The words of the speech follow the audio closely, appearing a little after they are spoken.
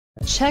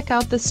Check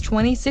out this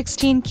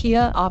 2016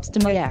 Kia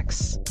Optima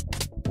X.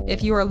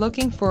 If you are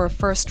looking for a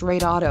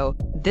first-rate auto,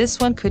 this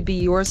one could be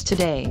yours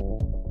today.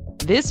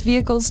 This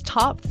vehicle's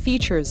top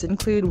features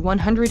include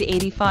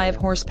 185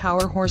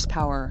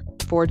 horsepower,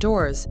 4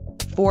 doors,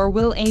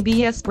 4-wheel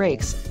ABS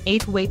brakes,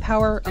 8-way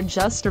power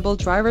adjustable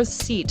driver's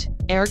seat,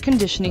 air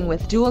conditioning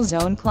with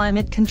dual-zone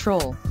climate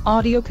control,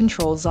 audio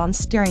controls on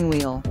steering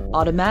wheel,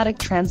 automatic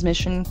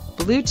transmission,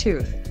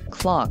 Bluetooth,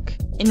 clock,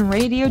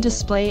 in-radio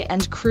display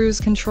and cruise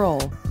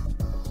control.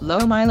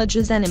 Low mileage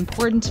is an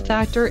important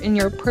factor in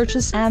your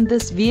purchase, and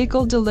this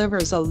vehicle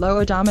delivers a low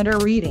odometer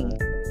reading.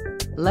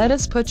 Let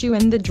us put you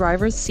in the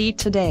driver's seat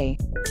today.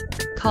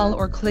 Call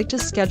or click to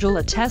schedule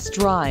a test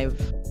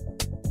drive.